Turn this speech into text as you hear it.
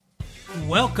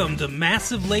Welcome to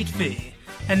Massive Late Fee.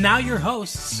 And now your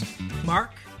hosts,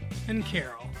 Mark and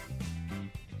Carol.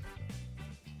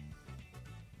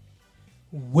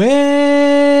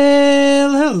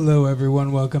 Well, hello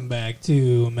everyone. Welcome back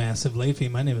to Massive Late Fee.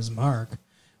 My name is Mark.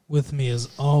 With me, as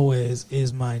always,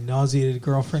 is my nauseated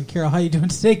girlfriend, Carol. How you doing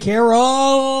today,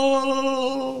 Carol?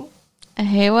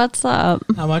 Hey, what's up?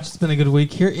 How much? It's been a good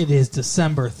week here. It is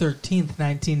December 13th,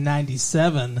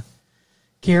 1997.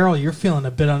 Carol, you're feeling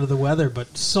a bit under the weather,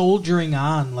 but soldiering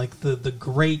on like the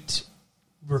great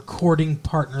recording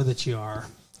partner that you are.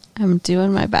 I'm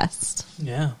doing my best.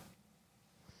 Yeah.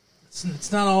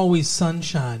 It's not always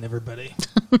sunshine, everybody.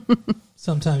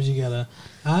 Sometimes you gotta...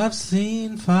 I've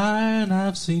seen fire and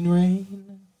I've seen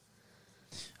rain.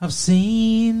 I've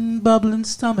seen bubbling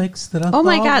stomachs that I thought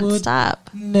my God, would stop.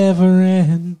 never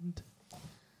end.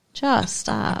 Just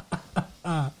stop.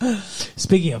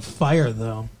 Speaking of fire,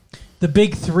 though, the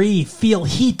big three feel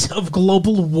heat of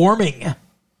global warming. What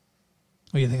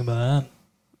do you think about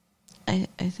I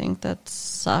think that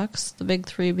sucks. The big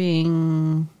three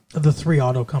being... that? The three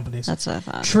auto companies. That's what I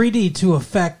thought. Treaty to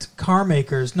affect car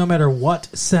makers no matter what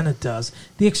Senate does.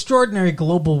 The extraordinary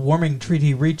global warming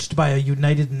treaty reached by a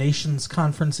United Nations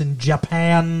conference in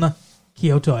Japan,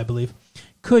 Kyoto, I believe,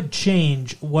 could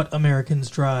change what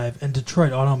Americans drive and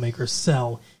Detroit automakers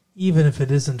sell, even if it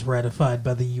isn't ratified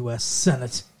by the U.S.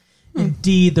 Senate.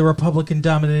 Indeed, the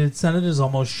Republican-dominated Senate is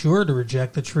almost sure to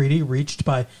reject the treaty reached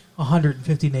by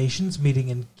 150 nations meeting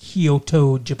in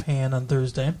Kyoto, Japan on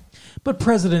Thursday. But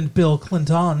President Bill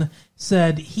Clinton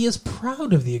said he is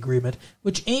proud of the agreement,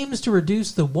 which aims to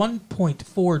reduce the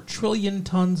 1.4 trillion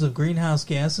tons of greenhouse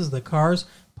gases that cars,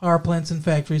 power plants, and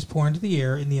factories pour into the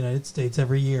air in the United States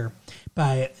every year.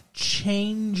 By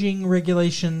changing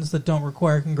regulations that don't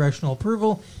require congressional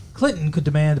approval, Clinton could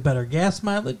demand better gas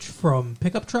mileage from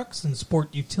pickup trucks and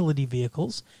sport utility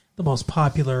vehicles, the most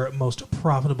popular, most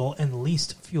profitable, and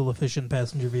least fuel-efficient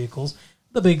passenger vehicles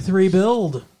the big three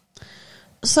build.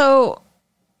 So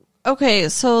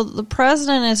the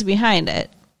president is behind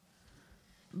it,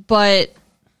 but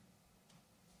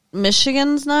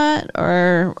Michigan's not,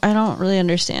 or I don't really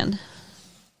understand.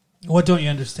 What don't you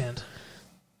understand?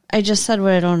 I just said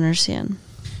what I don't understand.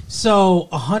 So,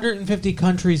 150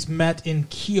 countries met in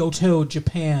Kyoto,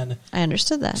 Japan. I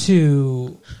understood that.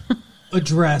 To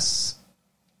address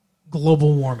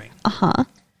global warming. Uh-huh.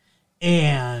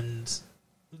 And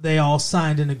they all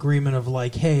signed an agreement of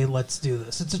like, hey, let's do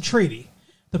this. It's a treaty.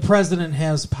 The president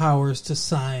has powers to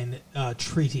sign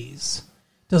treaties.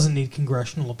 Doesn't need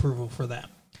congressional approval for that.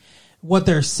 What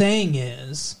they're saying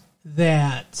is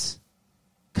that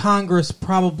Congress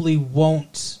probably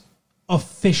won't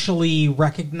officially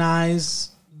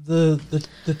recognize the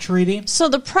treaty. So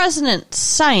the president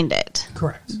signed it.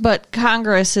 Correct. But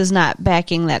Congress is not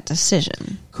backing that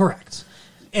decision. Correct.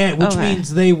 Which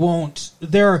means they won't...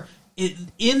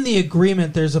 In the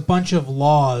agreement, there's a bunch of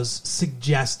laws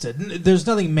suggested. There's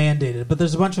nothing mandated, but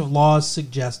there's a bunch of laws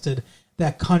suggested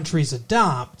that countries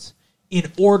adopt in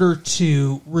order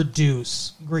to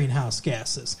reduce greenhouse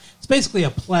gases. It's basically a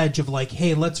pledge of like,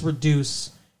 hey, let's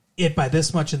reduce it by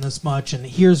this much and this much, and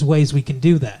here's ways we can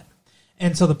do that.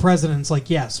 And so the president's like,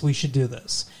 yes, we should do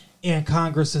this. And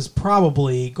Congress is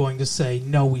probably going to say,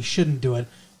 no, we shouldn't do it.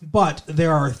 But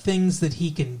there are things that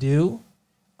he can do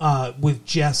with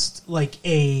just like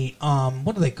a,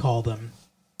 what do they call them?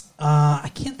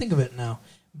 I can't think of it now.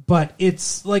 But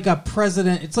it's like a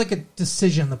president, it's like a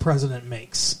decision the president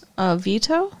makes. A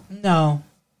veto? No.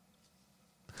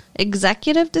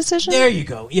 Executive decision? There you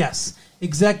go, yes.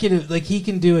 Executive, like he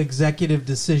can do executive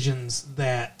decisions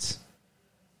that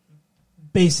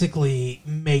basically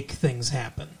make things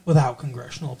happen without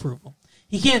congressional approval.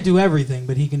 He can't do everything,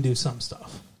 but he can do some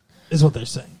stuff, is what they're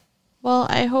saying. Well,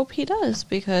 I hope he does,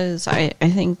 because I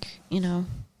think,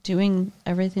 doing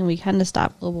everything we can to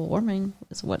stop global warming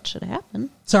is what should happen.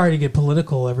 Sorry to get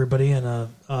political, everybody, in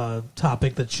a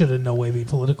topic that should in no way be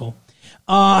political.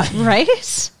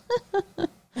 Right?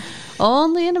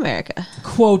 Only in America.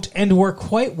 Quote, and we're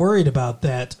quite worried about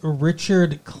that.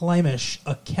 Richard Klamish,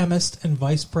 a chemist and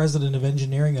vice president of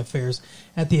engineering affairs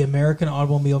at the American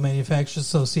Automobile Manufacturers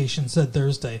Association, said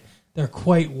Thursday. They're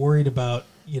quite worried about,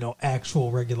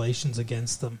 actual regulations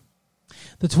against them.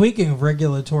 The tweaking of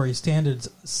regulatory standards,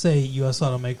 say U.S.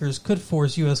 automakers, could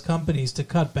force U.S. companies to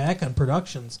cut back on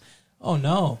productions. Oh,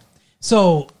 no.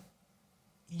 So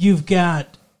you've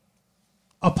got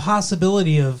a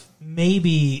possibility of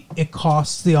maybe it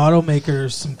costs the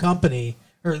automakers some company,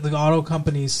 or the auto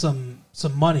companies some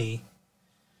money,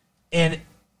 and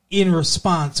in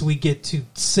response we get to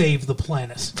save the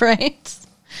planet. Right.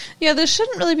 Yeah, there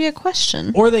shouldn't really be a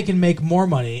question. Or they can make more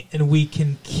money and we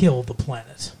can kill the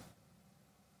planet.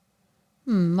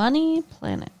 Money,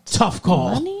 planet. Tough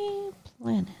call. Money,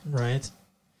 planet. Right.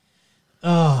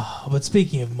 Oh, but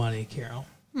speaking of money, Carol.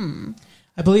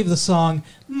 I believe the song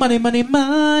Money, Money,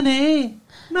 Money,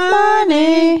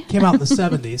 Money came out in the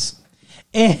 70s.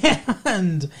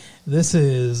 And this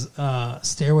is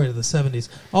Stairway to the 70s.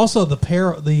 Also,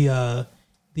 the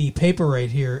paper right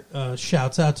here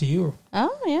shouts out to you.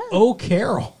 Oh, yeah. Oh,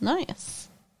 Carol. Nice.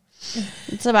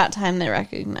 It's about time they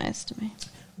recognized me.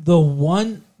 The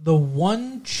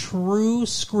one true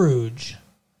Scrooge,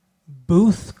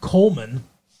 Booth Coleman,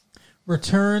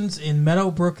 returns in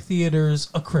Meadowbrook Theater's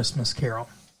A Christmas Carol.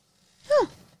 Huh.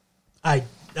 I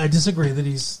disagree that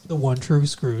he's the one true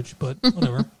Scrooge, but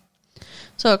whatever.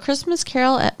 So, A Christmas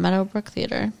Carol at Meadowbrook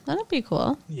Theater. That'd be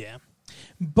cool. Yeah.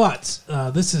 But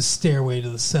this is Stairway to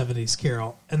the 70s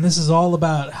Carol, and this is all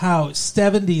about how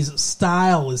 70s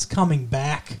style is coming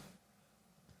back.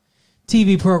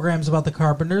 TV programs about the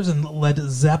Carpenters and Led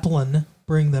Zeppelin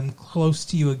bring them close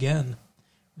to you again.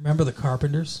 Remember the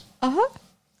Carpenters? Uh-huh.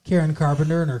 Karen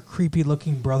Carpenter and her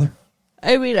creepy-looking brother.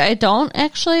 I mean, I don't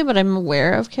actually, but I'm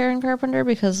aware of Karen Carpenter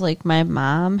because, like, my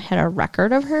mom had a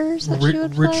record of hers that she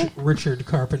would play. Richard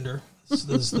Carpenter is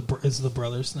the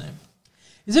brother's name.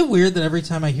 Is it weird that every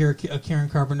time I hear a Karen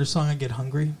Carpenter song, I get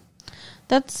hungry?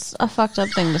 That's a fucked up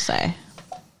thing to say.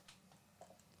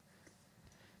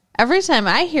 Every time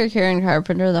I hear Karen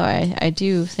Carpenter, though, I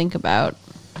do think about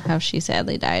how she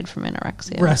sadly died from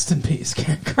anorexia. Rest in peace,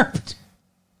 Karen Carpenter.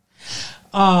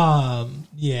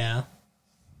 Yeah.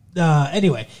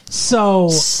 Anyway, so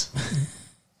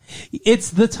it's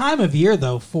the time of year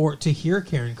though to hear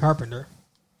Karen Carpenter.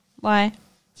 Why?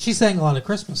 She sang a lot of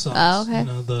Christmas songs. Oh, okay. You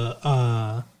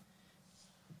know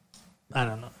I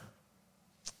don't know.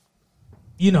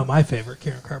 You know my favorite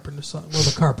Karen Carpenter song. Well,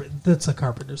 that's a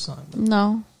Carpenter song.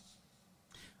 No.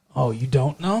 Oh, you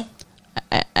don't know?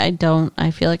 I don't.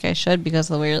 I feel like I should because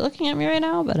of the way you're looking at me right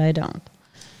now, but I don't.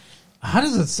 How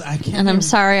does it? I can't. And I'm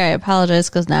sorry. I apologize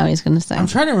because now he's going to sing. I'm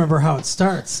trying to remember how it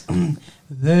starts.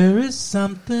 There is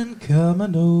something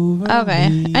coming over Okay,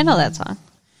 me. I know that song.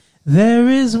 There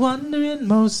is wonder in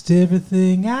most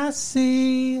everything I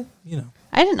see. You know.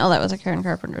 I didn't know that was a Karen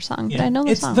Carpenter song, but I know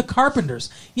the song. It's the Carpenters.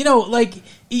 You know, like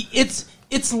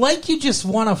it's like you just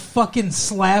want to fucking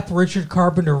slap Richard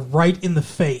Carpenter right in the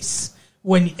face.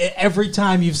 When every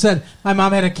time you've said, my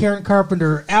mom had a Karen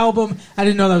Carpenter album, I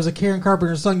didn't know that was a Karen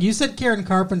Carpenter song. You said Karen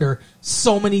Carpenter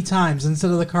so many times instead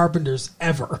of the Carpenters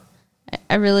ever.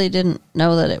 I really didn't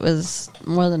know that it was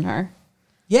more than her.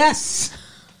 Yes.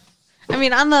 I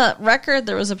mean, on the record,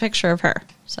 there was a picture of her.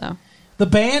 So the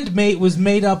band was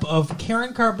made up of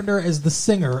Karen Carpenter as the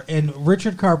singer and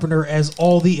Richard Carpenter as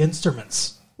all the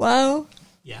instruments. Wow.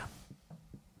 Yeah.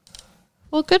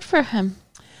 Well, good for him.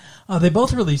 They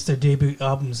both released their debut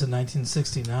albums in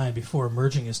 1969 before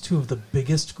emerging as two of the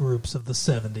biggest groups of the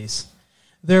 70s.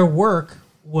 Their work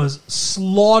was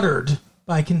slaughtered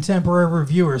by contemporary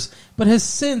reviewers, but has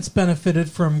since benefited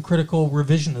from critical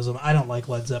revisionism. I don't like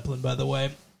Led Zeppelin, by the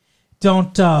way.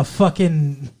 Don't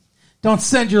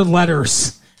send your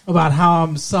letters about how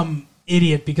I'm some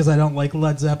idiot because I don't like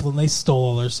Led Zeppelin. They stole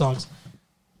all their songs.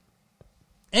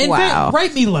 And wow.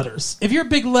 Write me letters. If you're a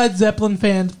big Led Zeppelin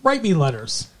fan, write me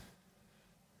letters.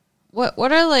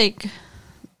 What are, like,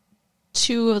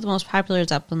 two of the most popular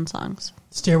Zeppelin songs?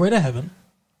 Stairway to Heaven.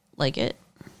 Like it.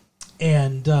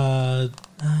 And,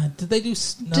 did they do...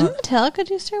 Didn't Metallica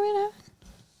do Stairway to Heaven?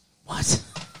 What?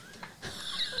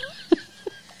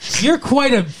 You're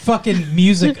quite a fucking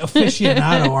music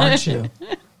aficionado, aren't you?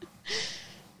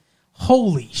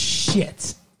 Holy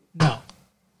shit. No.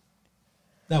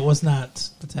 That was not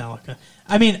Metallica.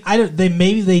 I mean,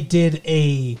 maybe they did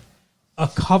a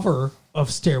cover of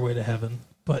Stairway to Heaven,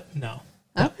 but no.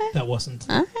 That wasn't.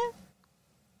 Okay.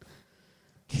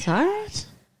 Sorry.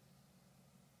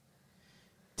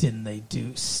 Didn't they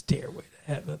do Stairway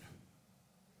to Heaven?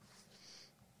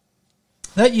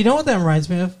 You know what that reminds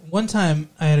me of? One time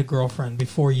I had a girlfriend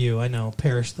before you, I know,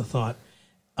 perish the thought.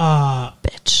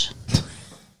 Bitch.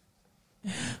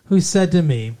 Who said to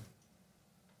me,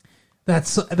 that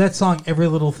song, Every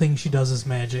Little Thing She Does Is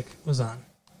Magic, was on.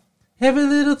 Every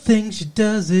little thing she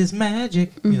does is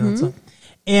magic. You know that song?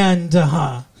 And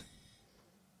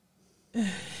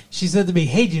she said to me,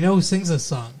 hey, do you know who sings this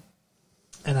song?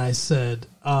 And I said,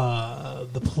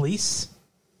 The Police.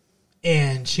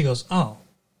 And she goes, oh.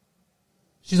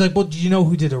 She's like, well, do you know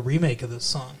who did a remake of this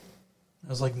song? I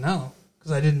was like, no,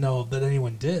 because I didn't know that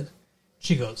anyone did.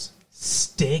 She goes,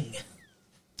 Sting.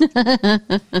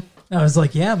 I was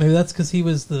like, yeah, maybe that's because he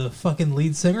was the fucking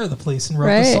lead singer of The Police and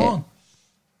wrote the song.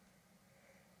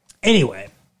 Anyway.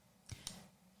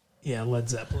 Yeah, Led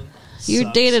Zeppelin. You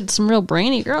sucks. dated some real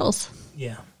brainy girls.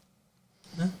 Yeah.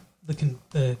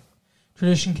 The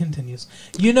tradition continues.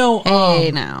 You know,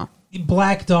 Hey, now.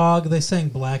 Black Dog. They sang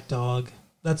Black Dog.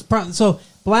 That's so.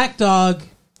 Black Dog,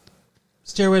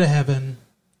 Stairway to Heaven,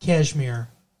 Kashmir.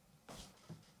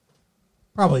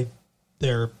 Probably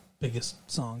their biggest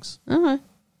songs. Okay.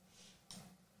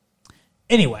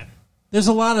 Anyway, there's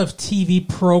a lot of TV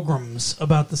programs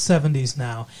about the 70s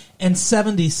now, and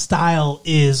 70s style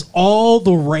is all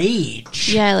the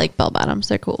rage. Yeah, I like bell bottoms.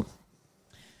 They're cool.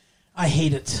 I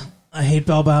hate it. I hate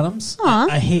bell bottoms. Aw.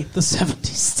 I hate the 70s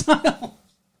style.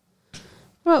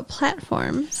 What about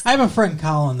platforms? I have a friend,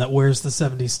 Colin, that wears the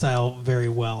 70s style very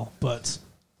well, but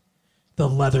the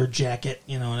leather jacket,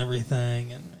 and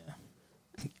everything. And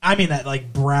I mean that,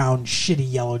 like, brown, shitty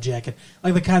yellow jacket.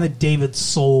 Like the kind that David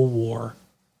Soul wore.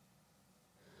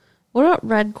 What about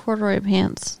red corduroy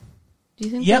pants? Do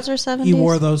you think Yep, those are 70s? he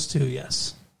wore those too,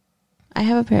 yes. I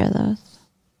have a pair of those.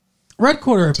 Red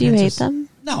corduroy Do you pants hate is- them?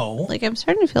 No. Like, I'm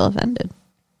starting to feel offended.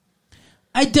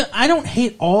 I don't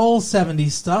hate all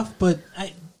 70s stuff, but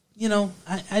I'm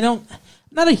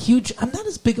not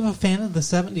as big of a fan of the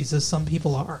 70s as some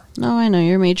people are. No, I know.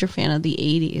 You're a major fan of the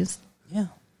 80s. Yeah.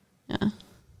 Yeah.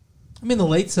 I mean, the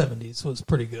late 70s was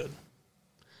pretty good.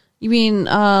 You mean,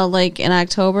 like, in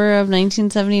October of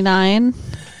 1979?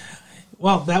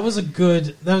 Well, that was a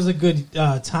good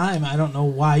time. I don't know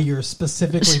why you're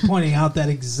specifically pointing out that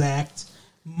exact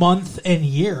month and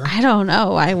year. I don't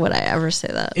know. Why would I ever say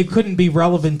that? It couldn't be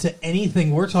relevant to anything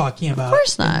we're talking about. Of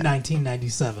course not. In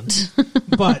 1997.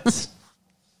 But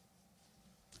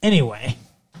anyway,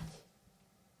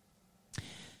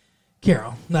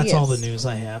 Carol, that's Yes. all the news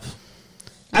I have.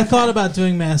 I thought about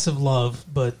doing Massive Love,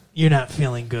 but you're not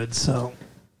feeling good, so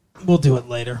we'll do it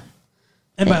later.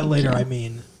 And by Thank later, you. I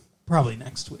mean probably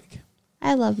next week.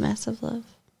 I love Massive Love.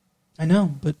 I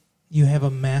know, but you have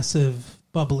a massive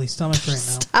bubbly stomach right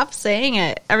now. Stop saying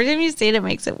it. Every time you say it, it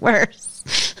makes it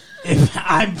worse. If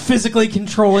I'm physically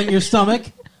controlling your stomach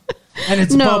and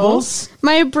it's No. bubbles.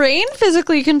 My brain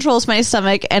physically controls my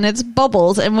stomach, and it's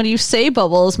bubbles. And when you say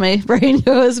bubbles, my brain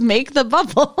goes, make the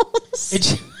bubbles.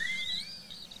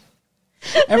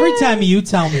 Every time you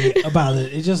tell me about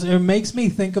it, it makes me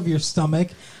think of your stomach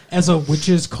as a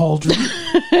witch's cauldron.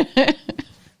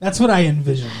 That's what I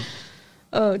envision.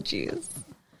 Oh, jeez.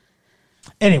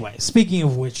 Anyway, speaking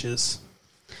of witches,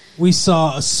 we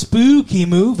saw a spooky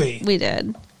movie. We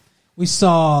did. We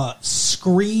saw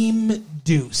Scream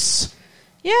Deuce.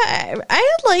 Yeah,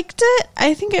 I liked it.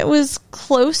 I think it was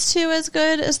close to as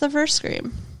good as the first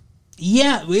Scream.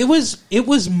 Yeah, it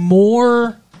was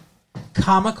more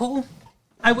comical,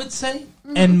 I would say,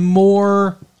 and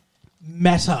more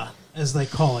meta, as they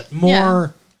call it.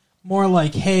 More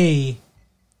like, hey,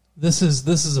 this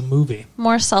is a movie.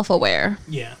 More self-aware.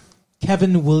 Yeah.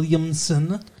 Kevin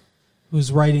Williamson,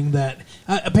 who's writing that.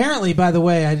 Apparently, by the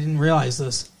way, I didn't realize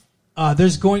this.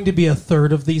 There's going to be a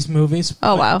third of these movies.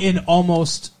 Oh, wow. In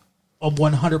almost a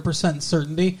 100%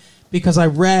 certainty, because I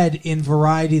read in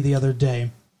Variety the other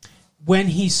day, when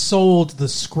he sold the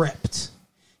script,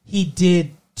 he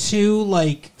did 2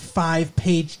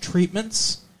 5-page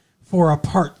treatments for a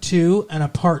part 2 and a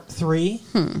part 3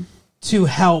 to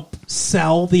help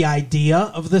sell the idea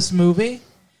of this movie.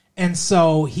 And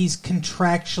so he's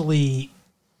contractually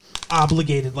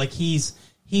obligated, like he's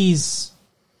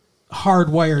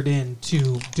hardwired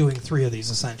into doing 3 of these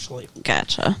essentially.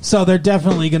 Gotcha. So they're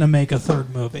definitely going to make a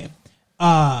third movie.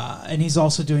 And he's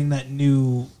also doing that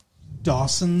new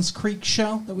Dawson's Creek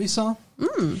show that we saw.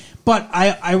 But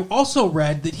I also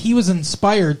read that he was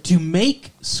inspired to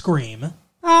make Scream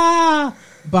by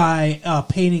a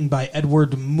painting by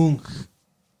Edward Munch.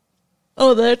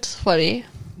 Oh, that's funny.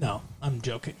 No, I'm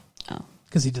joking. Oh.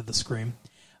 Because he did the Scream.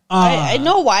 I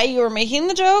know why you were making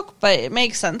the joke, but it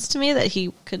makes sense to me that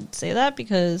he could say that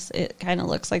because it kind of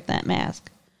looks like that mask.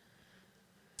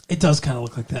 It does kind of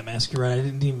look like that mask. You're right. I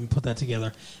didn't even put that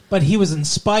together. But he was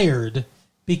inspired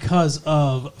because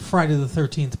of Friday the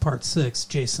 13th Part 6,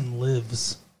 Jason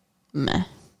Lives. Meh.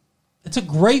 It's a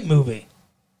great movie.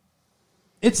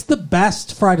 It's the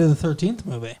best Friday the 13th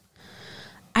movie.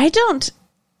 I don't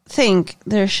think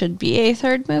there should be a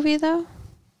third movie, though.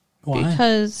 Why?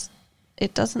 Because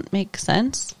it doesn't make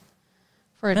sense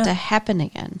for it Yeah. to happen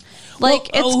again. Well,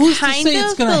 Like, who's it's to kind say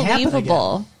it's of gonna happen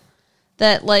believable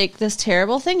that, like, this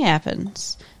terrible thing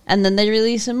happens, and then they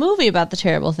release a movie about the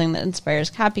terrible thing that inspires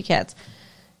copycats.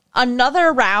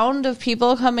 Another round of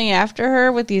people coming after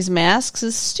her with these masks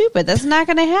is stupid. That's not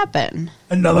going to happen.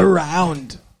 Another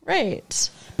round. Right.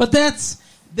 But that's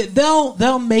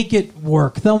they'll make it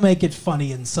work. They'll make it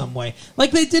funny in some way,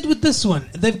 like they did with this one.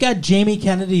 They've got Jamie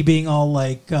Kennedy being all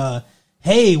like,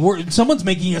 "Hey, someone's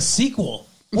making a sequel.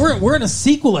 We're in a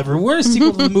sequel. We're in a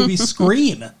sequel to the movie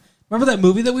Scream. Remember that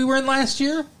movie that we were in last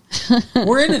year?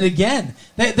 We're in it again.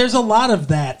 There's a lot of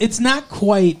that. It's not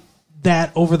quite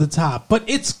that over the top, but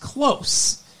it's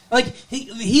close." Like,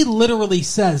 he literally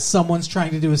says someone's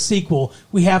trying to do a sequel.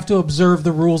 We have to observe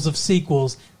the rules of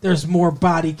sequels. There's more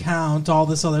body count, all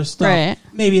this other stuff. Right.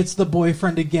 Maybe it's the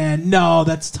boyfriend again. No,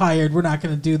 that's tired. We're not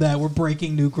going to do that. We're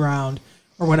breaking new ground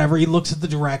or whatever. He looks at the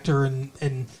director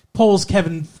and pulls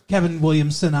Kevin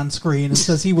Williamson on screen and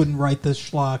says he wouldn't write this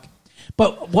schlock.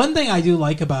 But one thing I do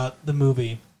like about the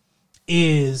movie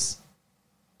is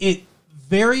it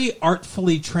very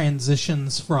artfully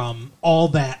transitions from all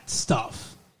that stuff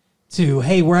to,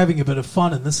 hey, we're having a bit of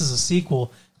fun and this is a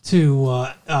sequel, to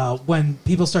when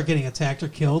people start getting attacked or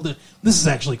killed. This is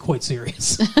actually quite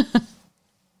serious.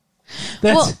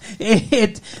 That's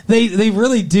it. They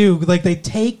really do. Like, they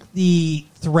take the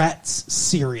threats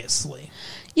seriously.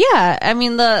 Yeah, I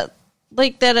mean, that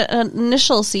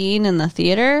initial scene in the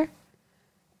theater,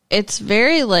 it's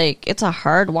very, like, it's a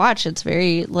hard watch. It's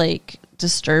very, like,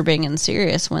 disturbing and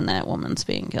serious when that woman's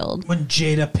being killed. When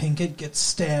Jada Pinkett gets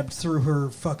stabbed through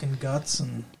her fucking guts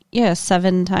and... Yeah,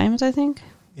 7 times, I think.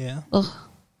 Yeah. Ugh.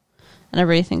 And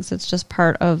everybody thinks it's just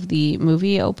part of the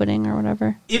movie opening or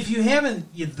whatever. If you haven't,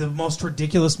 the most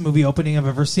ridiculous movie opening I've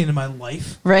ever seen in my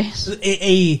life. Right.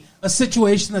 A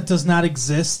situation that does not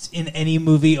exist in any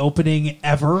movie opening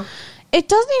ever. It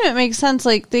doesn't even make sense.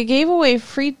 Like, they gave away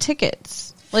free tickets.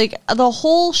 Like, the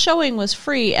whole showing was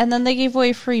free, and then they gave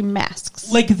away free masks.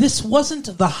 Like, this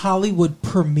wasn't the Hollywood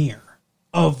premiere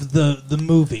of the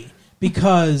movie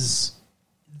because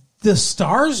the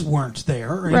stars weren't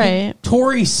there. Right.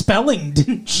 Tori Spelling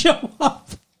didn't show up.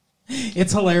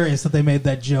 It's hilarious that they made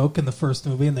that joke in the first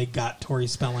movie, and they got Tori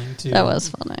Spelling that was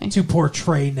funny, to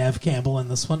portray Neve Campbell in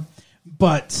this one.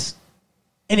 But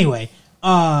anyway...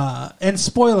 and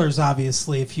spoilers,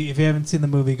 obviously. If you haven't seen the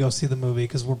movie, go see the movie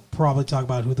because we'll probably talk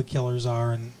about who the killers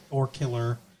are or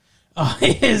killer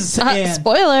is. And,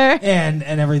 spoiler and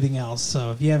everything else.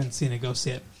 So if you haven't seen it, go see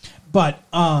it. But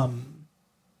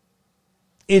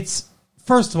it's,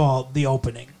 first of all, the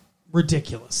opening,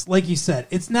 ridiculous. Like you said,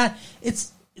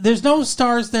 there's no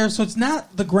stars there, so it's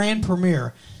not the grand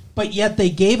premiere. But yet they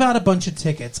gave out a bunch of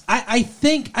tickets. I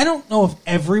don't know if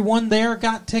everyone there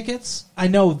got tickets. I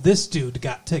know this dude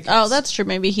got tickets. Oh, that's true.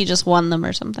 Maybe he just won them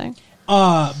or something.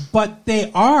 But they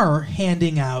are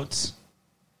handing out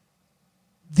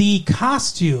the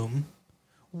costume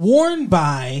worn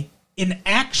by an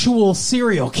actual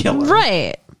serial killer.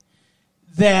 Right.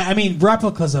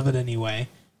 Replicas of it anyway.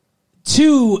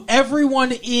 To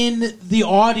everyone in the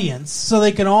audience so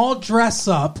they can all dress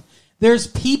up.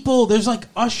 There's like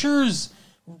ushers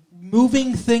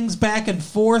moving things back and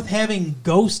forth, having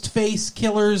ghost face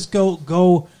killers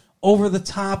go over the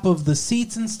top of the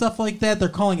seats and stuff like that. They're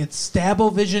calling it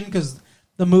Stabovision because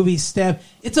the movie Stab.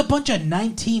 It's a bunch of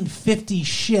 1950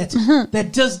 shit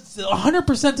that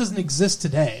 100% doesn't exist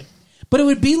today. But it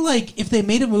would be like if they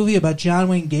made a movie about John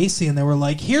Wayne Gacy and they were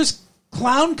like, here's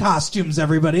clown costumes,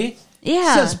 everybody.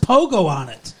 Yeah. It says Pogo on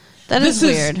it. This is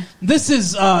weird. This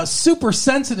is super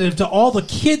sensitive to all the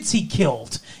kids he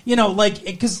killed.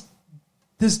 Because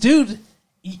this dude,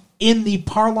 in the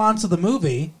parlance of the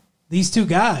movie, these two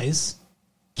guys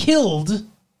killed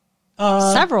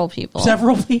several people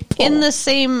in the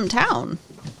same town.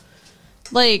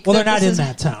 Like, well, they're not in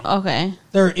that town. Okay,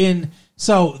 they're in.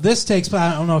 So this takes.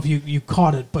 I don't know if you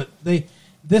caught it, but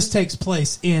this takes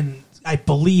place in, I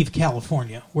believe,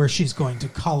 California, where she's going to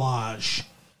collage.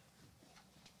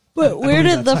 But where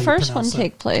did the first one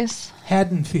take place?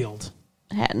 Haddonfield.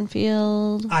 I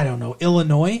don't know.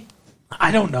 Illinois?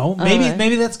 I don't know.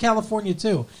 Maybe that's California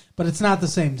too, but it's not the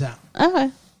same town. Okay.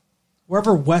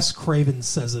 Wherever Wes Craven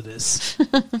says it is,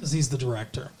 because he's the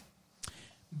director.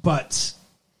 But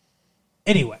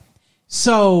anyway,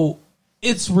 so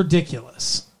it's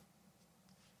ridiculous.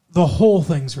 The whole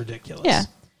thing's ridiculous. Yeah.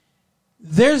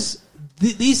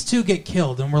 These two get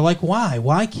killed, and we're like, why?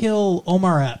 Why kill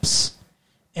Omar Epps?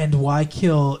 And why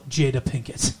kill Jada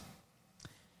Pinkett?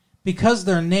 Because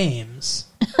their names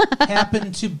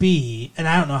happen to be, and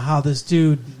I don't know how this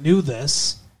dude knew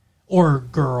this, or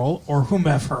girl, or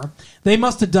whomever. They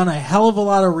must have done a hell of a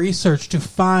lot of research to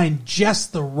find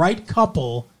just the right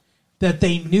couple that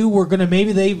they knew were going to,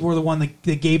 maybe they were the one that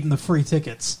gave them the free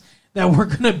tickets, that were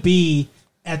going to be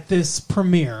at this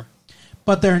premiere.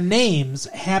 But their names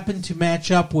happen to match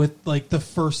up with, like, the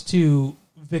first two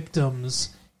victims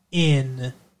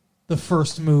in the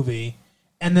first movie,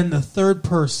 and then the third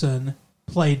person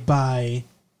played by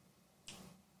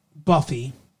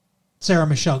Buffy, Sarah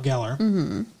Michelle Gellar.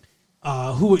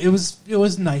 Who it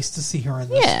was nice to see her in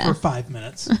this for 5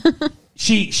 minutes.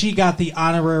 She got the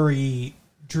honorary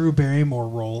Drew Barrymore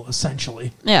role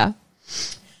essentially. Yeah.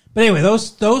 But anyway,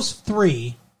 those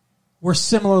three were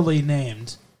similarly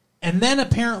named, and then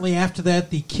apparently after that,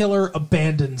 the killer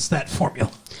abandons that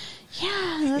formula.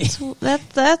 Yeah,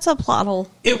 that's a plot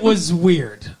hole. It was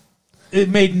weird.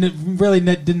 It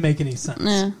didn't make any sense.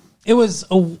 Yeah. It was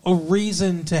a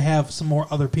reason to have some more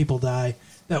other people die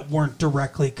that weren't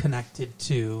directly connected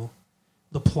to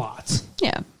the plot.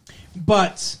 Yeah.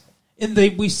 But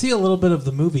we see a little bit of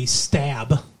the movie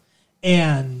Stab,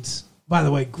 and by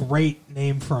the way, great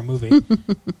name for a movie.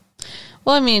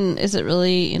 Well, I mean, is it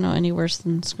really any worse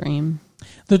than Scream?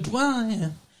 The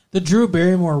Drew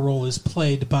Barrymore role is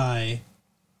played by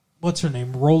what's her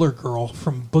name, Roller Girl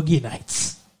from Boogie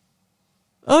Nights.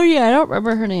 Oh yeah, I don't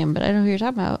remember her name, but I know who you're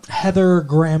talking about. Heather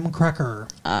Graham Cracker.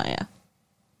 Oh yeah.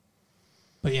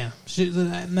 But yeah, she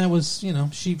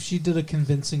did a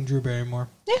convincing Drew Barrymore.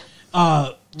 Yeah.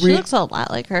 She looks a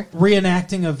lot like her.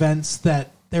 Reenacting events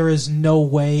that there is no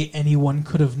way anyone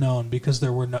could have known because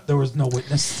there was no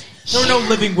witness. There were no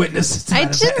living witnesses to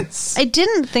that events. I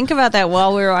didn't think about that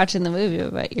while we were watching the movie,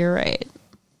 but you're right.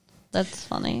 That's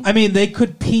funny. I mean, they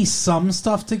could piece some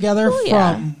stuff together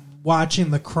from watching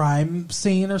the crime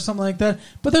scene or something like that,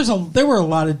 but there were a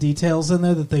lot of details in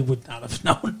there that they would not have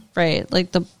known. Right,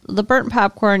 like the burnt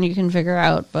popcorn you can figure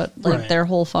out, but their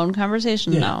whole phone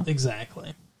conversation, no.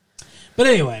 Exactly. But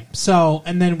anyway,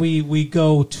 and then we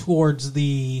go towards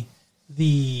the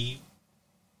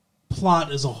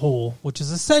plot as a whole, which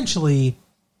is essentially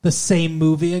the same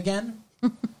movie again,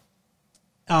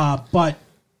 but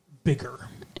bigger.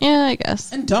 Yeah, I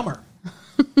guess. And dumber.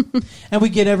 And we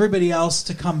get everybody else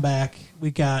to come back. They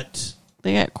got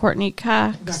Courtney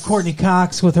Cox. Courtney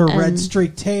Cox with her red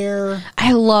streaked hair.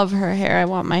 I love her hair. I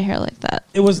want my hair like that.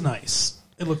 It was nice.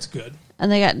 It looked good.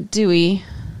 And they got Dewey,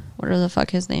 whatever the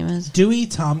fuck his name is. Dewey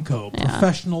Tomko,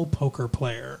 professional poker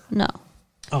player. No.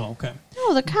 Oh, okay.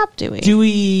 No, the cop Dewey.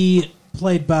 Dewey,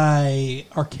 played by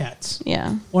Arquette.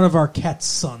 Yeah. One of Arquette's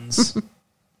sons.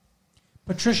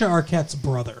 Patricia Arquette's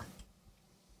brother.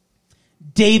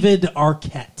 David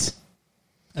Arquette.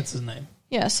 That's his name.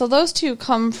 Yeah, so those two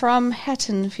come from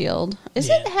Haddonfield. Is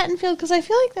it Haddonfield? Because I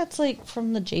feel like that's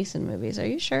from the Jason movies. Are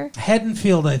you sure?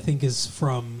 Haddonfield, I think, is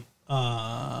from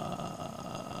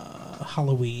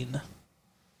Halloween.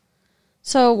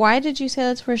 So why did you say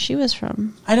that's where she was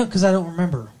from? Because I don't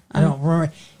remember. I don't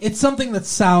remember. It's something that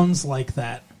sounds like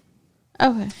that.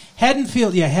 Okay.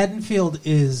 Haddonfield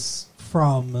is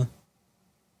from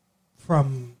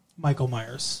Michael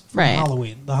Myers from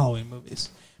the Halloween movies.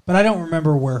 But I don't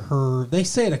remember where they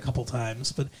say it a couple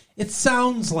times, but it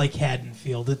sounds like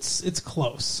Haddonfield. It's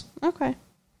close. Okay.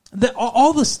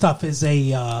 All the stuff is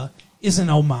an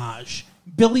homage.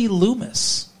 Billy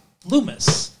Loomis,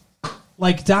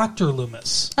 like Dr.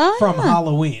 Loomis from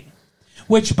Halloween.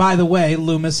 Which, by the way,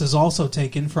 Loomis is also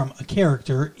taken from a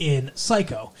character in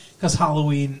Psycho, because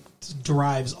Halloween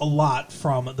derives a lot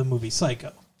from the movie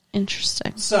Psycho.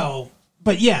 Interesting. So,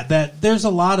 but yeah, there's a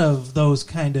lot of those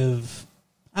kind of,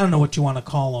 I don't know what you want to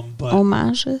call them, but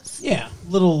homages. Yeah,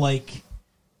 little like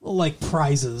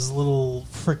prizes, little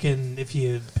frickin', if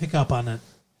you pick up on it,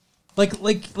 like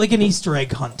an Easter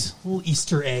egg hunt, little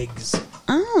Easter eggs.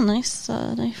 Oh, nice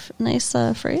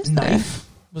phrase. Knife. There.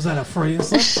 Was that a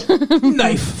phrase?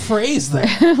 Knife phrase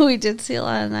there. We did see a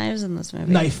lot of knives in this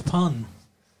movie. Knife pun.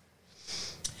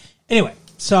 Anyway,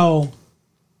 so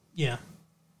yeah,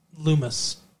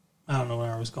 Loomis. I don't know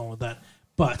where I was going with that,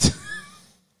 but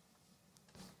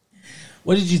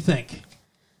what did you think?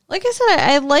 Like I said,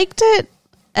 I liked it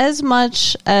as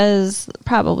much as,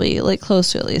 probably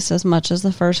close to at least as much as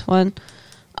the first one.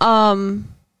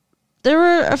 There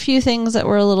were a few things that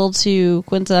were a little too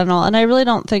coincidental, and I really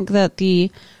don't think that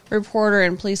the reporter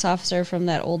and police officer from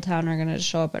that old town are going to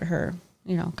show up at her,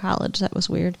 college. That was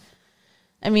weird.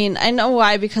 I mean, I know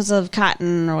why, because of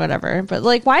Cotton or whatever, but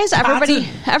why is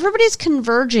everybody's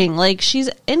converging?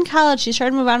 She's in college, she's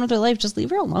trying to move on with her life. Just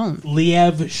leave her alone.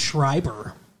 Liev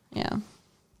Schreiber. Yeah.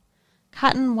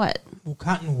 Cotton what? Well,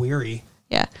 Cotton Weary.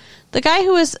 Yeah. The guy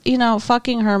who was,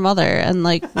 fucking her mother and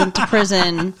went to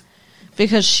prison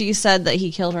because she said that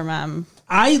he killed her mom.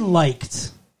 I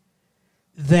liked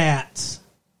that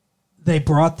they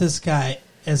brought this guy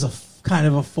as a kind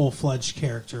of a full-fledged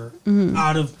character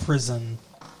out of prison,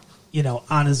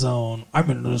 on his own. I'm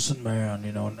an innocent man,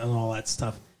 and all that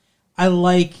stuff. I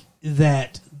like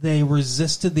that they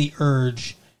resisted the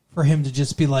urge for him to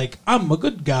just be like, I'm a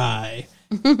good guy.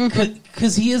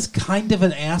 Because he is kind of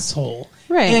an asshole.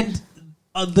 Right. And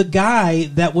the guy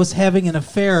that was having an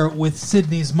affair with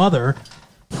Sydney's mother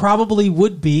probably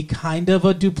would be kind of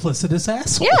a duplicitous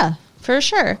asshole. Yeah, for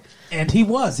sure. And he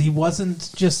was. He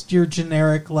wasn't just your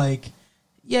generic, like,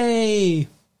 yay.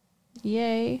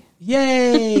 Yay.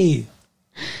 Yay.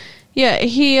 Yeah,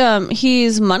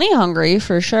 he's money hungry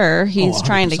for sure. He's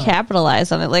trying to 100%.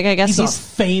 capitalize on it. Like, I guess He's a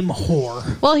fame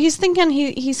whore. well, he's thinking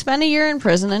he spent a year in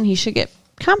prison and he should get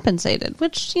compensated,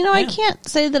 which, I Yeah. can't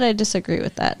say that I disagree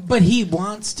with that. But he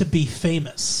wants to be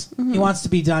famous. He wants to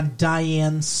be on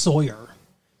Diane Sawyer.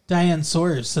 Diane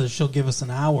Sawyer says she'll give us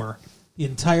an hour, the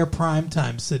entire prime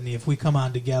time, Sydney, if we come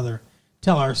on together,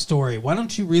 tell our story. Why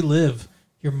don't you relive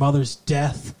your mother's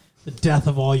death, the death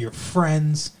of all your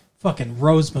friends, fucking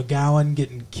Rose McGowan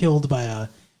getting killed by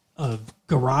a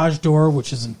garage door,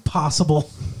 which is impossible.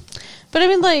 But I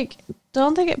mean, like,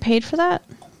 don't they get paid for that?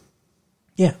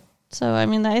 Yeah. So, I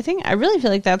mean, I really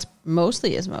feel like that's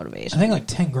mostly his motivation. I think like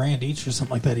 10 grand each or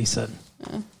something like that, he said.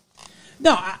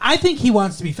 No, I think he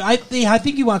wants to be... I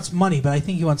think he wants money, but I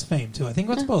think he wants fame, too. I think he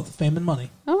wants both, fame and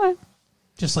money. Okay.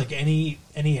 Just like any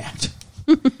actor.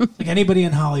 Like anybody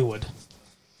in Hollywood.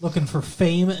 Looking for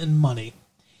fame and money.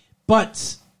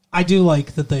 But I do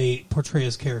like that they portray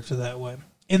his character that way.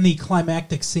 In the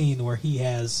climactic scene where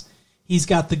he's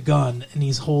got the gun and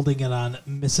he's holding it on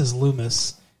Mrs.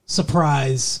 Loomis.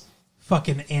 Surprise,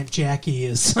 fucking Aunt Jackie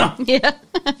is... Yeah.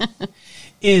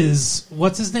 is...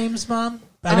 What's his name's mom?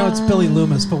 I know it's Billy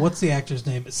Loomis, but what's the actor's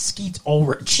name? It's Skeet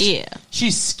Ulrich. Yeah.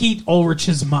 She's Skeet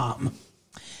Ulrich's mom.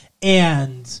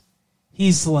 And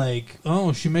he's like,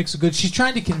 oh, she makes a good... She's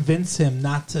trying to convince him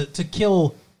not to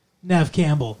kill Nev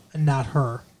Campbell and not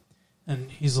her. And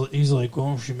he's like,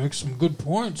 oh, she makes some good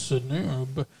points, Sydney.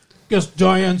 But guess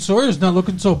Diane Sawyer's not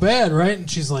looking so bad, right? And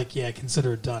she's like, yeah,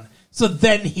 consider it done. So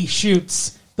then he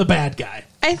shoots the bad guy.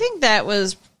 I think that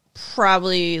was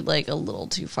probably, like, a little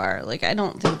too far. Like, I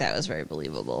don't think that was very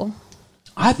believable.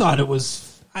 I thought it was...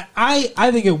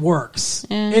 I think it works.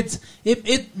 Yeah.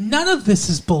 None of this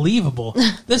is believable.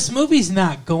 This movie's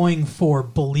not going for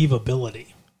believability.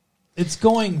 It's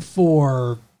going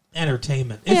for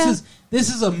entertainment. This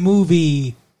is a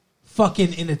movie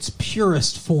fucking in its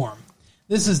purest form.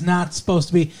 This is not supposed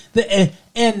to be...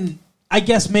 And I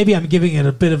guess maybe I'm giving it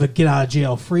a bit of a get out of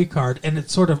jail free card, and it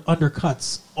sort of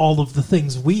undercuts all of the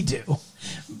things we do.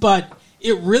 But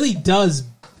it really does...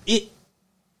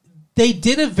 They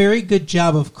did a very good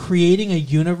job of creating a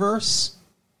universe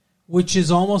which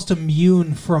is almost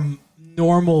immune from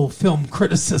normal film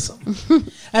criticism.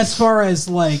 As far as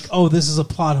like, oh, this is a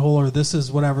plot hole or this is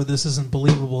whatever, this isn't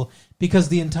believable, because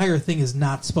the entire thing is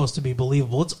not supposed to be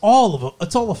believable. It's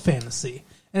all a fantasy,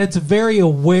 and it's very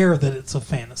aware that it's a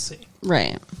fantasy.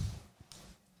 Right.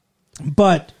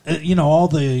 But all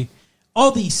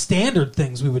the standard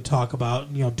things we would talk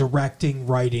about, directing,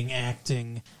 writing,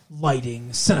 acting,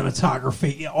 lighting,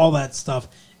 cinematography, all that stuff.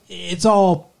 It's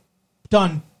all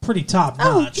done pretty top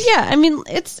notch. Oh, yeah. I mean,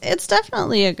 it's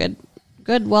definitely a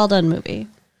good, well done movie.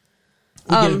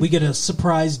 We get a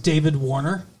surprise David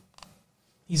Warner.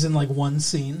 He's in like one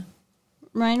scene.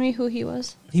 Remind me who he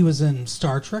was. He was in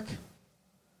Star Trek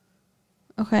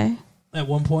Okay. at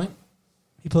one point.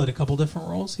 He played a couple different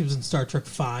roles. He was in Star Trek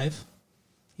V.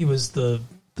 He was the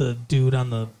dude on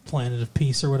the planet of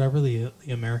peace or whatever, the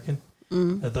American.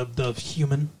 The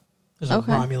human. There's a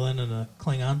Okay. Romulan and a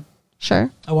Klingon.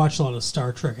 Sure. I watch a lot of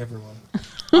Star Trek, everyone.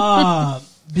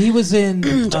 He was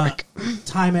in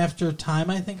Time After Time,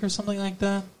 I think, or something like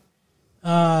that.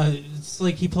 It's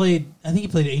like I think he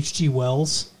played H.G.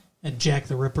 Wells, and Jack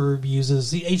the Ripper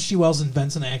H.G. Wells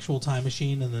invents an actual time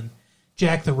machine, and then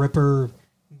Jack the Ripper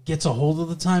gets a hold of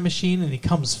the time machine, and he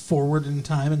comes forward in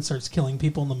time and starts killing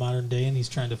people in the modern day, and he's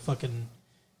trying to fucking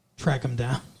track him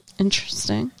down.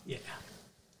 Interesting. Yeah.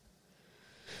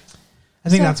 I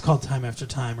think that's called Time After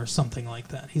Time or something like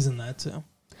that. He's in that too.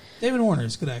 David Warner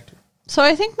is a good actor. So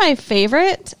I think my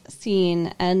favorite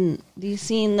scene, and the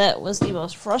scene that was the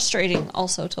most frustrating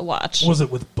also to watch. Was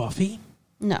it with Buffy?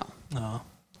 No. No.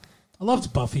 I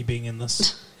loved Buffy being in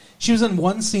this. She was in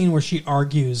one scene where she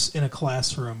argues in a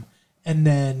classroom, and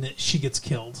then she gets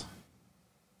killed.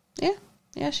 Yeah.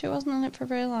 Yeah, she wasn't in it for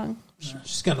very long.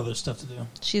 She's got other stuff to do.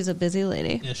 She's a busy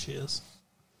lady. Yes, she is.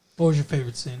 What was your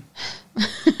favorite scene?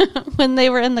 When they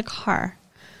were in the car.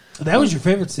 That was your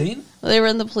favorite scene? They were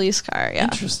in the police car, yeah.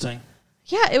 Interesting.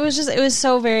 Yeah, it was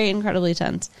so very incredibly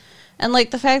tense. And, like,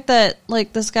 the fact that,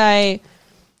 like, this guy...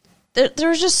 There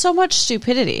was just so much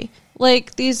stupidity.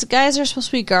 Like, these guys are supposed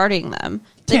to be guarding them.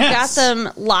 They Yes. got them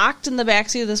locked in the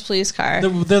backseat of this police car.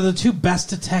 They're the two best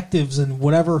detectives in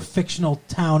whatever fictional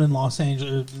town in Los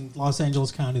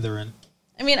Angeles County they're in.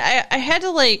 I mean, I had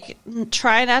to like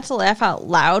try not to laugh out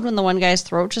loud when the one guy's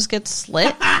throat just gets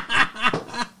slit,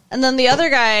 and then the other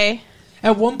guy.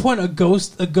 At one point, the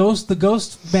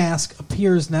ghost mask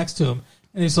appears next to him,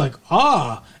 and he's like,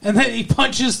 "Ah!" And then he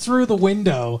punches through the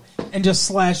window and just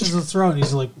slashes his throat. And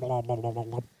he's like, blah, blah, blah, blah,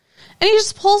 blah. And he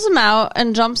just pulls him out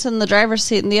and jumps in the driver's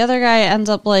seat, and the other guy ends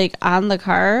up like on the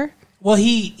car. Well,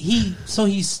 he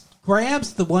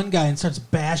grabs the one guy and starts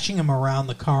bashing him around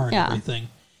the car and everything,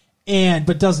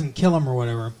 but doesn't kill him or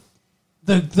whatever.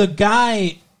 The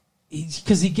guy.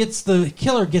 Because the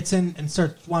killer gets in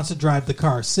and wants to drive the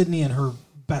car. Sydney and her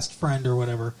best friend or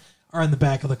whatever are in the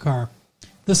back of the car.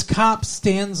 This cop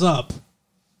stands up,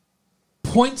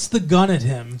 points the gun at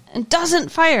him, and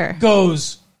doesn't fire.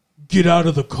 Goes, "Get out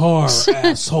of the car,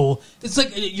 asshole!" It's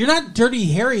like, you're not Dirty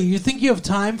Harry. You think you have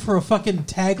time for a fucking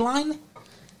tagline?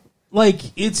 Like,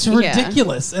 it's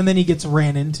ridiculous. And then he gets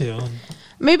ran into.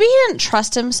 Maybe he didn't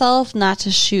trust himself not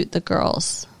to shoot the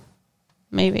girls.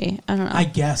 Maybe. I don't know. I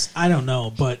guess. I don't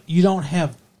know. But you don't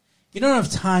have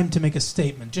time to make a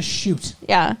statement. Just shoot.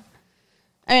 Yeah.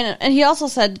 I mean, and he also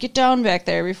said, get down back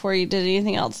there before you did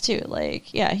anything else, too.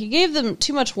 Like, yeah, he gave them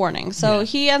too much warning. So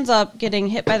he ends up getting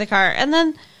hit by the car. And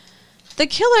then the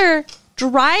killer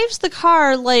drives the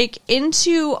car, like,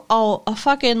 into a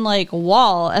fucking, like,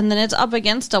 wall. And then it's up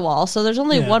against a wall. So there's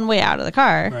only one way out of the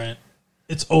car. Right.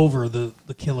 It's over, the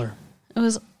killer.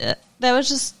 That was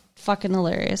just fucking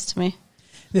hilarious to me.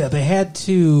 Yeah, they had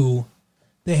to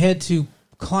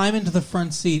climb into the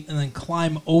front seat and then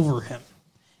climb over him.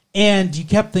 And you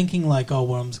kept thinking like, oh,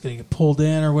 well, I'm just going to get pulled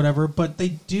in or whatever, but they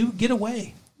do get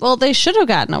away. Well, they should have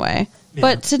gotten away. Yeah.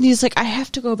 But Sydney's like, I have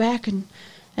to go back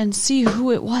and see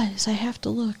who it was. I have to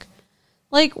look.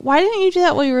 Like, why didn't you do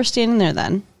that while you were standing there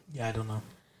then? Yeah, I don't know.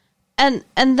 And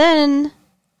then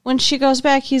when she goes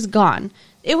back, he's gone.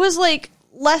 It was like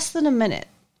less than a minute.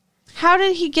 How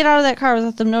did he get out of that car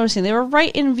without them noticing? They were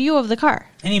right in view of the car.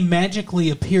 And he magically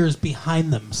appears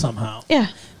behind them somehow. Yeah.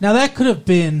 Now, that could have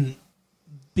been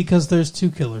because there's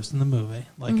two killers in the movie,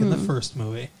 like in the first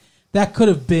movie. That could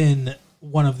have been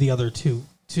one of the other two.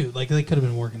 Like, they could have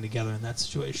been working together in that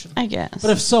situation. I guess.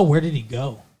 But if so, where did he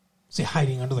go? Was he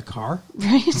hiding under the car?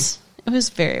 Right? It was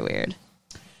very weird.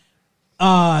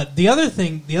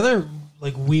 The other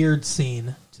like weird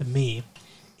scene to me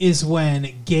is when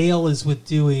Gail is with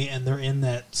Dewey and they're in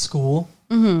that school.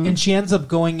 Mm-hmm. And she ends up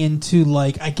going into,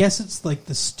 like, I guess it's like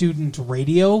the student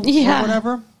radio or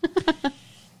whatever.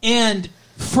 And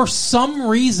for some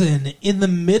reason, in the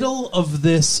middle of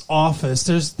this office,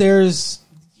 there's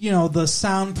the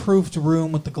soundproofed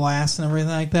room with the glass and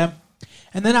everything like that.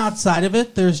 And then outside of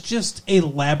it, there's just a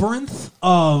labyrinth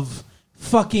of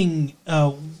fucking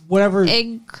whatever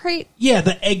egg crate. Yeah,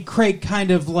 the egg crate kind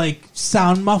of like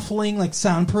sound muffling, like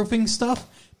soundproofing stuff.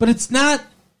 But it's not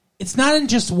in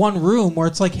just one room where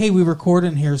it's like, hey, we record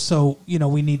in here, so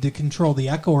we need to control the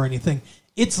echo or anything.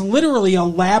 It's literally a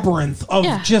labyrinth of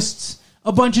just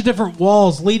a bunch of different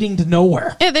walls leading to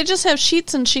nowhere. Yeah, they just have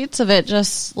sheets and sheets of it,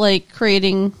 just like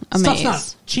creating a Stuff's maze.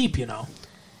 Not cheap,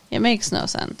 It makes no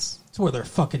sense. It's where their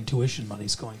fucking tuition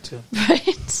money's going to.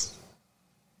 Right.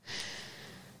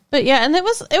 But yeah, and it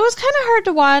was kind of hard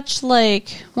to watch,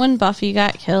 like, when Buffy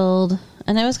got killed,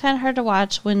 and it was kind of hard to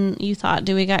watch when you thought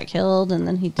Dewey got killed, and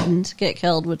then he didn't get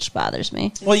killed, which bothers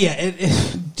me. Well, yeah,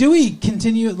 Dewey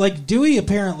Dewey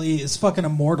apparently is fucking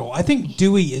immortal. I think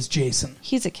Dewey is Jason.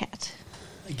 He's a cat.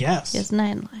 I guess. He has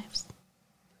 9 lives.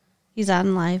 He's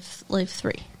on life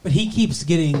 3. But he keeps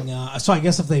getting, so I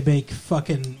guess if they make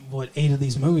fucking, 8 of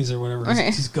these movies or whatever,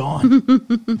 he's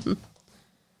gone.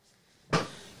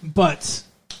 But...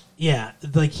 yeah,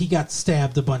 like, he got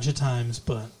stabbed a bunch of times,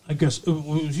 but I guess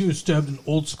he was stabbed in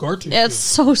old scar tissue. Yeah, it's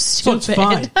so stupid. So it's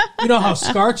fine. You know how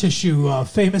scar tissue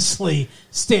famously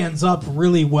stands up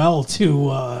really well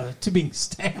to being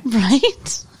stabbed.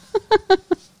 Right?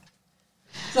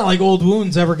 It's not like old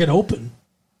wounds ever get open.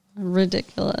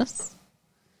 Ridiculous.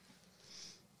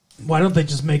 Why don't they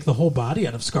just make the whole body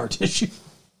out of scar tissue?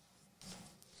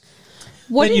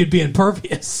 Then you'd be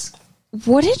impervious.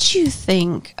 What did you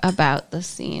think about the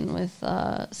scene with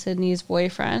Sydney's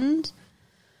boyfriend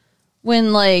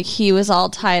when, like, he was all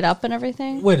tied up and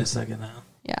everything? Wait a second now.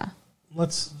 Yeah.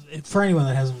 For anyone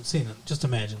that hasn't seen it, just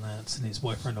imagine that Sydney's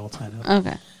boyfriend all tied up.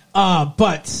 Okay.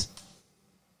 But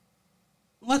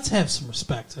let's have some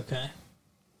respect, okay?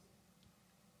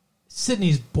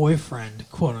 Sydney's boyfriend,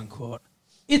 quote unquote,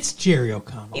 it's Jerry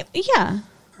O'Connell. Yeah.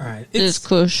 All right. It's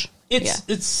Kush.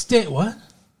 What?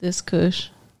 This Kush.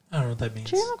 I don't know what that means.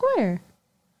 Jerry Maguire.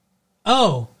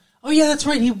 Oh, yeah, that's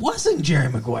right. He wasn't Jerry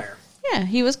Maguire. Yeah,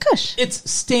 he was Kush. It's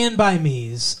Stand By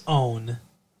Me's own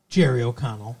Jerry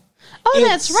O'Connell. Oh,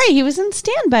 that's right. He was in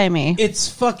Stand By Me. It's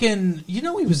fucking... You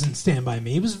know he was in Stand By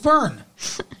Me. He was Vern.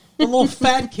 The little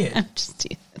fat kid. I'm just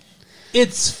teasing.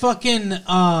 It's fucking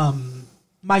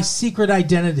My Secret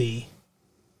Identity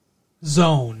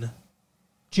Zone,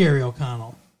 Jerry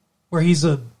O'Connell, where he's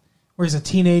a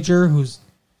teenager who's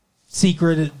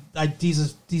secret.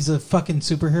 He's a fucking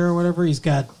superhero or whatever. He's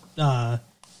got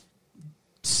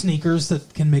sneakers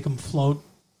that can make him float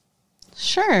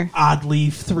Sure. oddly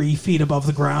 3 feet above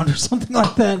the ground or something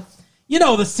like that. You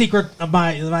know, the secret of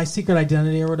my secret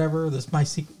identity or whatever.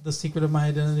 The secret of my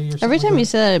identity. Or something Every time like you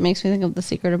say that, it makes me think of The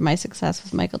Secret of My Success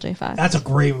with Michael J. Fox. that's a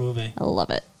great movie. I love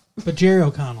it. But Jerry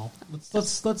O'Connell,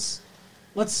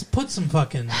 let's put some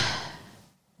fucking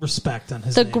respect on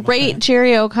his The name. great okay?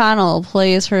 Jerry O'Connell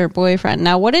plays her boyfriend.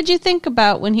 Now, what did you think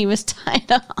about when he was tied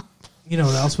up? You know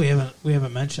what else we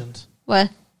haven't mentioned? What?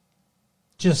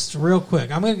 Just real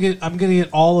quick, I'm gonna get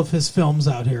all of his films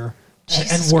out here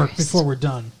and work Christ. before we're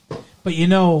done. But you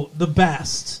know, the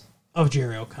best of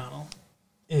Jerry O'Connell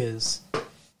is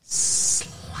Slider.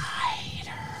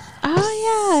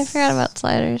 Oh, yeah. I forgot about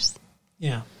Sliders.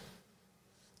 Yeah.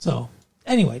 So,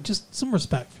 anyway, just some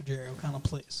respect for Jerry O'Connell,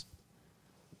 please.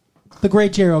 The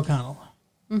great Jerry O'Connell.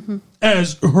 Mm-hmm.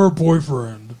 As her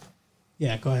boyfriend.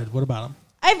 Yeah, go ahead. What about him?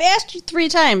 I've asked you 3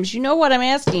 times. You know what I'm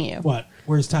asking you. What?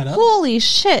 Where he's tied up? Holy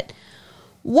shit.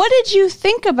 What did you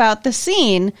think about the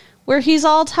scene where he's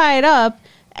all tied up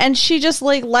and she just,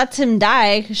 like, lets him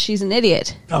die because she's an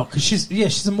idiot? Oh, because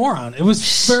she's a moron. It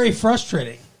was very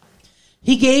frustrating.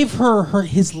 He gave her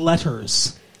his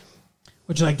letters,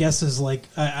 which I guess is like,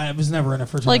 I was never in a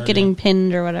fraternity. Like getting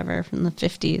pinned or whatever from the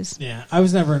 50s. Yeah, I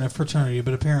was never in a fraternity,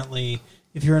 but apparently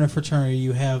if you're in a fraternity,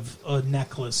 you have a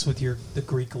necklace with the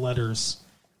Greek letters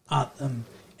on them,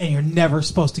 and you're never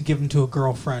supposed to give them to a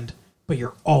girlfriend, but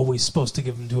you're always supposed to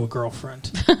give them to a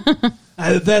girlfriend.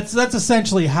 That's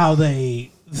essentially how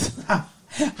they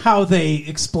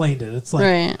explained it. It's like,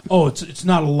 Right. oh, it's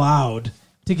not allowed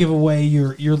to give away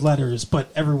your letters,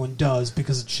 but everyone does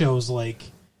because it shows like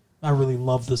I really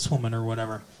love this woman or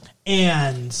whatever.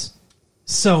 And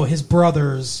so his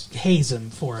brothers haze him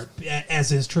for it,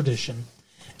 as is tradition.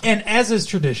 And as is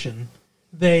tradition,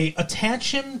 they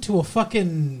attach him to a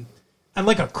fucking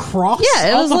like a cross.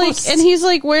 Yeah, it was almost. like, and he's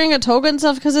like wearing a toga and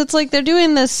stuff because it's like they're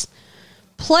doing this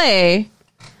play,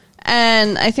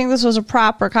 and I think this was a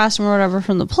prop or costume or whatever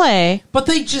from the play. But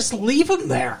they just leave him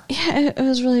there. Yeah, it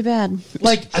was really bad.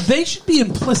 Like, they should be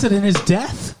implicit in his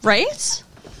death. Right?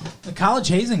 The college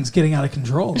hazing's getting out of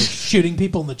control. They're shooting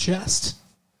people in the chest.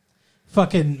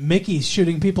 Fucking Mickey's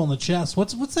shooting people in the chest.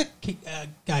 What's that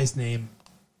guy's name?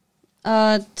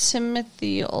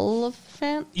 Timothy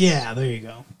Oliphant? Yeah, there you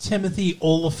go. Timothy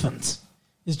Oliphant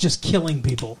is just killing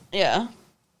people. Yeah.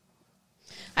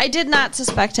 I did not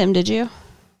suspect him, did you?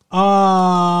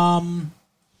 I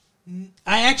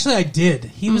did.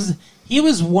 He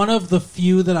was one of the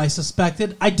few that I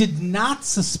suspected. I did not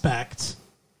suspect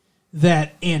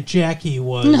that Aunt Jackie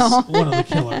was one of the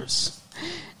killers.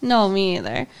 No, me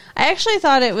either. I actually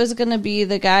thought it was going to be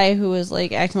the guy who was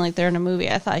like acting like they're in a movie.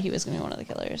 I thought he was going to be one of the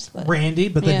killers. But Randy,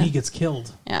 but then Yeah. he gets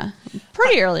killed. yeah,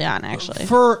 pretty early on, actually.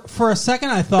 For a second,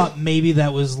 I thought maybe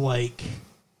that was like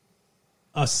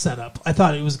a setup. I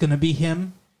thought it was going to be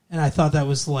him, and I thought that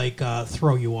was like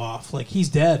throw you off. Like, he's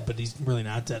dead, but he's really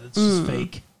not dead. It's just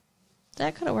fake.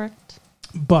 That could have worked.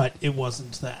 But it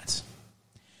wasn't that.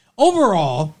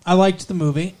 Overall, I liked the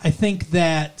movie. I think,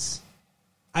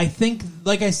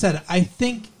 like I said, I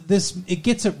think it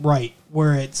gets it right,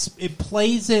 where it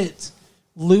plays it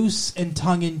loose and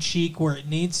tongue-in-cheek where it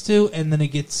needs to, and then it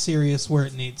gets serious where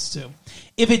it needs to.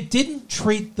 If it didn't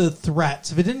treat the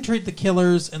threats, if it didn't treat the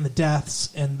killers and the deaths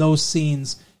and those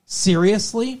scenes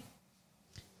seriously,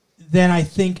 then I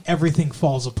think everything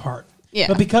falls apart. Yeah.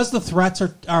 But because the threats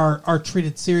are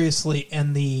treated seriously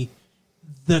and the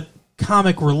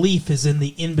comic relief is in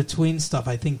the in-between stuff,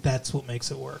 I think that's what makes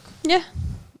it work. Yeah,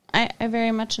 I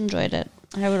very much enjoyed it.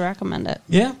 I would recommend it.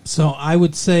 Yeah, so I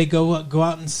would say go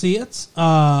out and see it.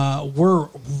 We're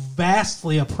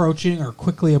vastly approaching or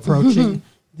quickly approaching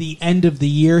the end of the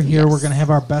year here. Yes. We're going to have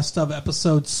our best of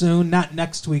episode soon. Not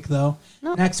next week, though.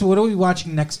 No. What are we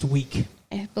watching next week?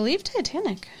 I believe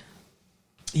Titanic.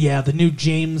 Yeah, the new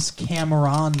James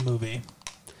Cameron movie.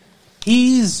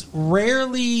 He's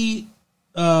rarely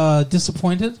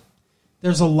disappointed.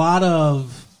 There's a lot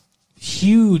of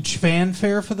huge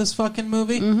fanfare for this fucking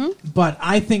movie, but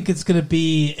I think it's going to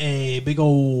be a big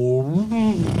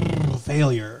old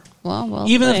failure. Well, we'll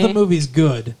Even if see. the movie's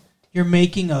good, you're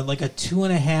making a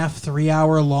 2.5, 3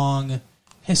 hour long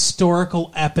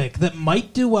historical epic that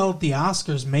might do well at the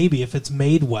Oscars, maybe if it's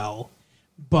made well.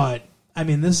 But I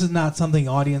mean, this is not something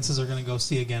audiences are going to go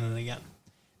see again and again,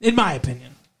 in my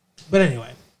opinion. But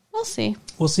anyway, We'll see.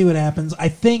 we'll see what happens. I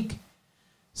think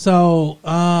so.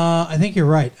 I think you're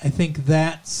right. I think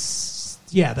that's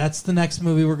the next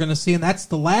movie we're going to see, and that's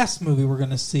the last movie we're going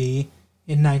to see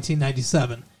in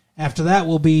 1997. After that,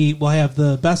 we'll have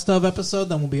the best of episode.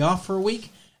 Then we'll be off for a week,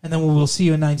 and then we'll see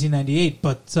you in 1998.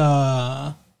 But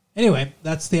anyway,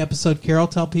 that's the episode. Carol,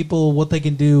 tell people what they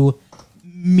can do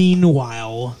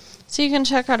meanwhile. So you can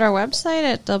check out our website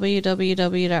at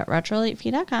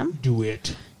www.retrolatefee.com. Do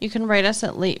it. You can write us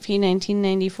at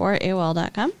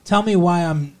latefee1994@AOL.com. Tell me why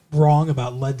I'm wrong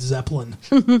about Led Zeppelin.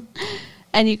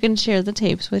 And you can share the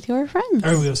tapes with your friends.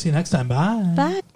 All right, we'll see you next time. Bye. Bye.